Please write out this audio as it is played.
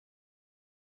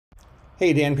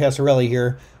Hey, Dan Passarelli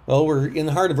here. Well, we're in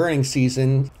the heart of earnings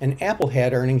season, and Apple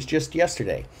had earnings just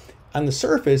yesterday. On the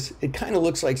surface, it kind of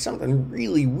looks like something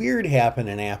really weird happened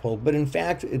in Apple, but in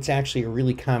fact, it's actually a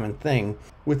really common thing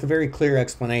with a very clear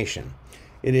explanation.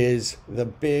 It is the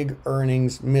big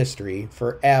earnings mystery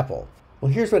for Apple.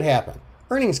 Well, here's what happened.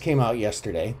 Earnings came out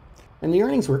yesterday, and the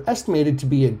earnings were estimated to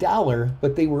be $1,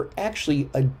 but they were actually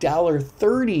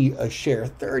 $1.30 a share,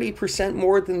 30%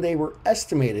 more than they were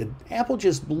estimated. Apple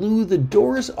just blew the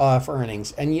doors off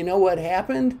earnings. And you know what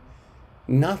happened?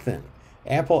 Nothing.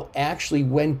 Apple actually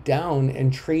went down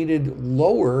and traded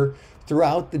lower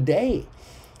throughout the day.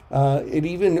 It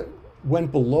even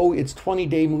went below its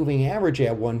 20-day moving average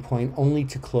at one point, only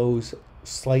to close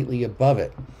slightly above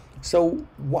it. So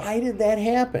why did that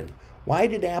happen? Why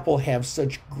did Apple have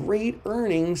such great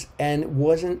earnings and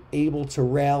wasn't able to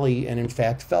rally and in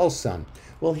fact fell some?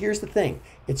 Well, here's the thing.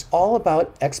 It's all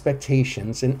about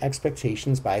expectations and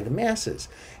expectations by the masses.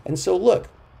 And so look,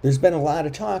 there's been a lot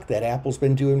of talk that Apple's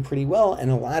been doing pretty well, and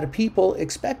a lot of people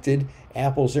expected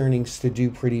Apple's earnings to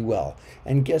do pretty well.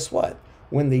 And guess what?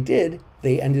 When they did,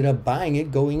 they ended up buying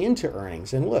it going into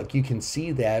earnings. And look, you can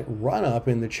see that run up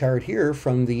in the chart here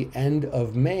from the end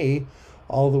of May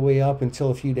all the way up until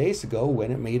a few days ago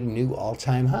when it made a new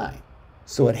all-time high.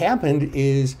 So what happened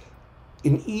is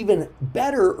an even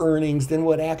better earnings than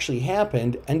what actually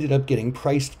happened ended up getting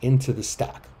priced into the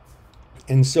stock.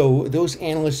 And so those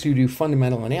analysts who do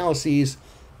fundamental analyses,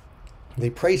 they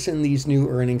price in these new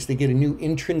earnings, they get a new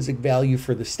intrinsic value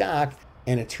for the stock,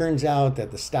 and it turns out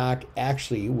that the stock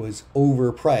actually was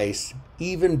overpriced,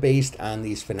 even based on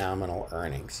these phenomenal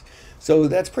earnings. So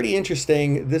that's pretty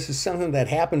interesting. This is something that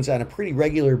happens on a pretty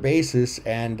regular basis,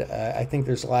 and I think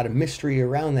there's a lot of mystery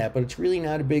around that, but it's really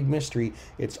not a big mystery.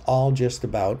 It's all just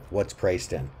about what's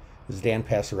priced in. This is Dan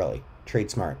Passarelli.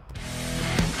 Trade smart.